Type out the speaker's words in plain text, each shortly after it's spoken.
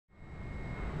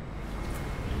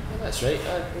That's right.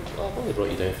 I've only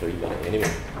brought you down for a minute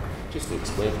anyway, just to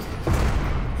explain.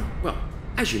 Well,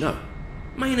 as you know,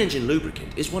 main engine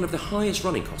lubricant is one of the highest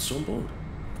running costs on board.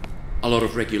 A lot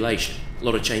of regulation, a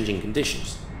lot of changing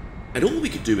conditions. And all we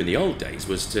could do in the old days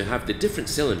was to have the different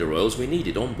cylinder oils we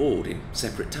needed on board in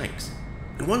separate tanks.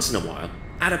 And once in a while,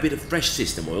 add a bit of fresh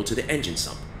system oil to the engine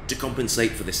sump to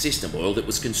compensate for the system oil that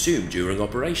was consumed during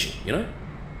operation, you know?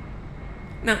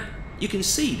 Now, you can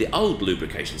see the old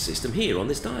lubrication system here on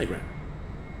this diagram.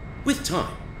 With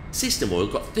time, system oil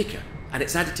got thicker and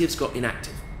its additives got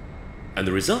inactive. And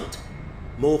the result?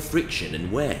 More friction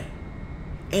and wear,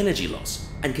 energy loss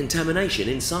and contamination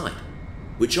inside,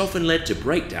 which often led to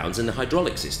breakdowns in the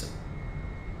hydraulic system.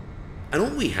 And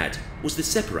all we had was the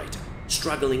separator,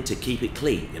 struggling to keep it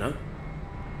clean, you know?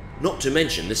 Not to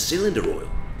mention the cylinder oil.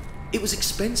 It was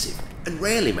expensive and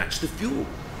rarely matched the fuel.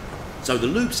 So the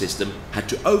lube system had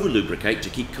to over-lubricate to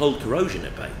keep cold corrosion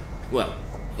at bay. Well,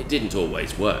 it didn't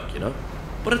always work, you know?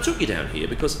 But I took you down here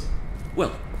because,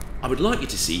 well, I would like you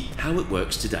to see how it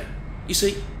works today. You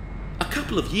see, a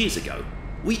couple of years ago,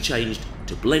 we changed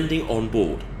to blending on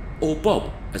board, or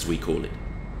BOB as we call it.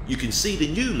 You can see the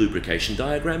new lubrication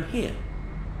diagram here.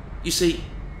 You see,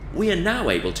 we are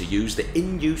now able to use the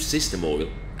in-use system oil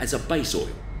as a base oil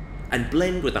and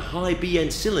blend with a high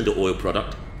BN cylinder oil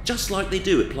product just like they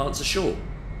do at plants ashore.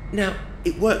 Now,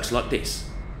 it works like this.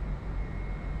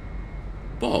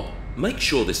 BOB makes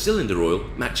sure the cylinder oil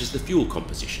matches the fuel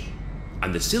composition,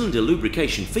 and the cylinder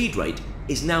lubrication feed rate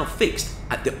is now fixed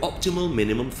at the optimal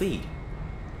minimum feed.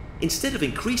 Instead of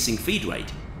increasing feed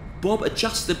rate, BOB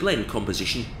adjusts the blend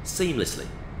composition seamlessly.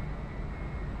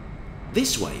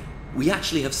 This way, we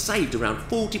actually have saved around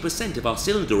 40% of our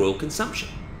cylinder oil consumption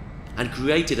and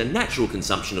created a natural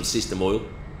consumption of system oil,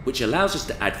 which allows us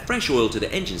to add fresh oil to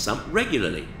the engine sump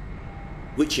regularly,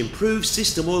 which improves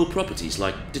system oil properties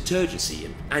like detergency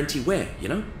and anti-wear, you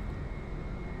know?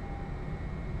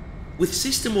 With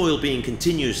system oil being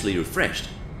continuously refreshed,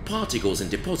 particles and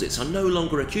deposits are no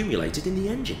longer accumulated in the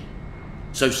engine.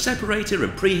 So separator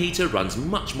and preheater runs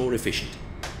much more efficient,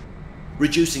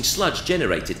 reducing sludge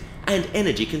generated and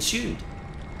energy consumed.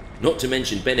 Not to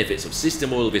mention benefits of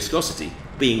system oil viscosity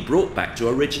being brought back to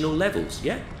original levels,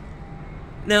 yeah?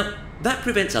 Now, that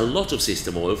prevents a lot of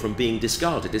system oil from being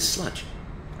discarded as sludge,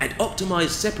 and optimized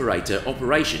separator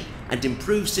operation and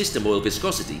improved system oil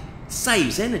viscosity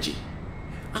saves energy.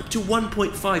 Up to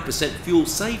 1.5% fuel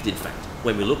saved, in fact,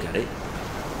 when we look at it.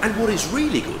 And what is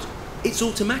really good, it's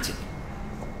automatic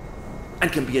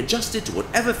and can be adjusted to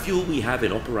whatever fuel we have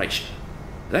in operation.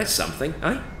 That's something,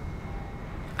 eh?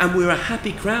 And we're a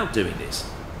happy crowd doing this.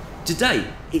 Today,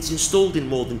 it's installed in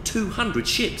more than 200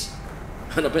 ships.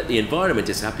 And I bet the environment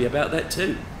is happy about that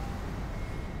too.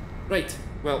 Right,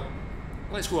 well,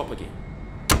 let's go up again.